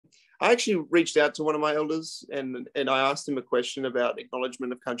I actually reached out to one of my elders and I asked him a question about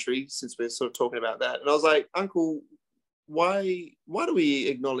acknowledgement of country, since we're sort of talking about that. And I was like, Uncle, why do we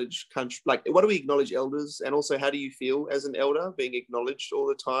acknowledge country? Like, why do we acknowledge elders? And also, how do you feel as an elder being acknowledged all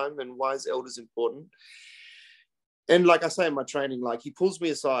the time? And why is elders important? And like I say in my training, like, he pulls me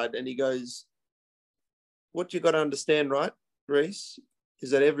aside and he goes, what you got to understand, right, Rhys,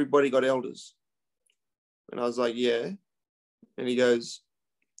 is that everybody got elders. And I was like, yeah. And he goes,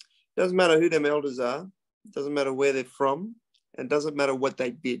 doesn't matter who them elders are, doesn't matter where they're from, and doesn't matter what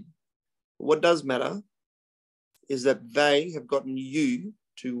they did. What does matter is that they have gotten you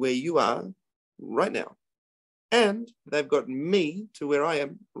to where you are right now. And they've gotten me to where I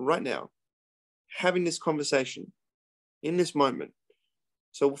am right now, having this conversation in this moment.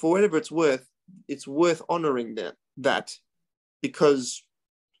 So for whatever it's worth honoring that because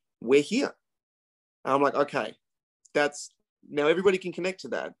we're here. And I'm like, okay, now everybody can connect to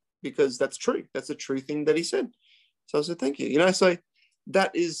that, because that's true. That's a true thing that he said. So I said, thank you. So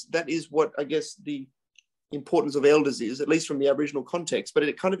that is what I guess the importance of elders is, at least from the Aboriginal context, but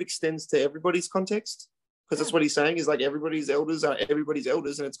it kind of extends to everybody's context, because that's what he's saying is like everybody's elders are everybody's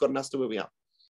elders, and it's gotten us to where we are.